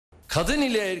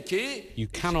You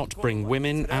cannot bring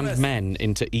women and men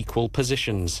into equal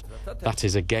positions. That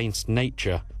is against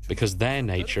nature, because their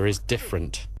nature is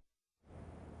different.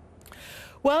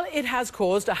 Well, it has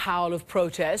caused a howl of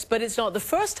protest, but it's not the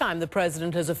first time the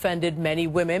president has offended many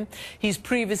women. He's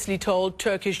previously told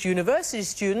Turkish university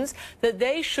students that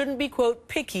they shouldn't be, quote,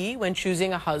 picky when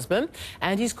choosing a husband,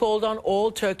 and he's called on all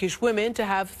Turkish women to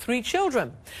have 3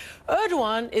 children.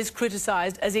 Erdogan is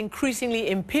criticized as increasingly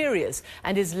imperious,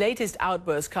 and his latest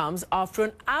outburst comes after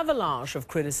an avalanche of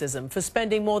criticism for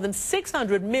spending more than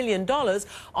 $600 million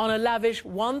on a lavish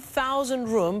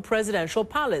 1,000-room presidential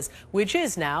palace, which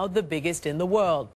is now the biggest in the world.